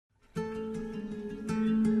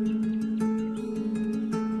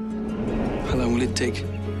will it take?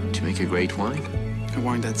 To make a great wine? A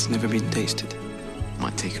wine that's never been tasted.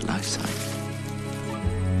 Might take a lifetime.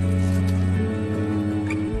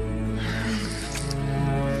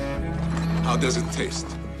 How does it taste?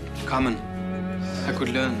 Common. I could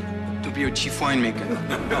learn to be a chief winemaker.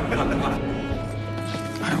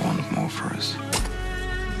 I want more for us.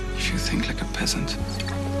 If you think like a peasant,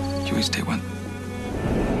 you will stay one.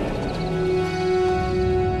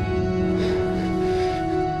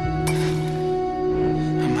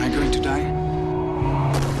 Am I going to die?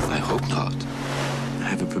 I hope not. I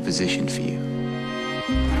have a proposition for you.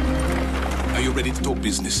 Are you ready to talk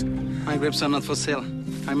business? My grapes are not for sale.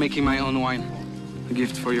 I'm making my own wine. A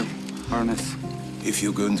gift for you, Baroness. If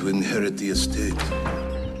you're going to inherit the estate,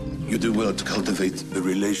 you do well to cultivate a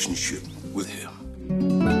relationship with him.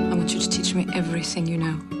 I want you to teach me everything you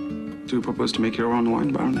know. Do you propose to make your own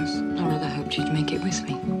wine, Baroness? I rather hoped you'd make it with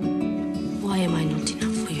me. Why am I not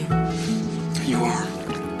enough for you? You are.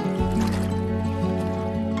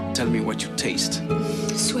 Tell me what you taste.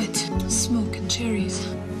 Sweat, smoke, and cherries.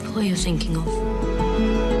 Who are you thinking of?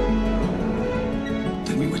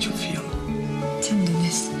 Tell me what you feel.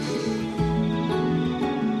 Tenderness.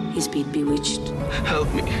 He's been bewitched.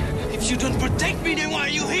 Help me. If you don't protect me, then why are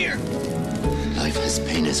you here? Life has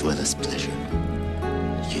pain as well as pleasure.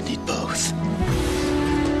 You need both.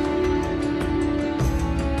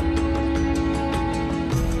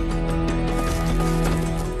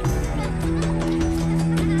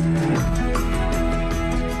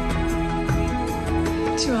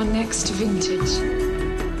 To our next vintage.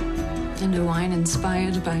 And a wine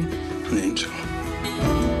inspired by An angel.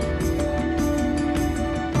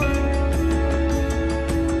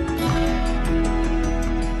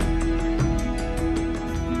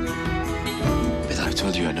 But I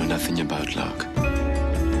told you I know nothing about luck.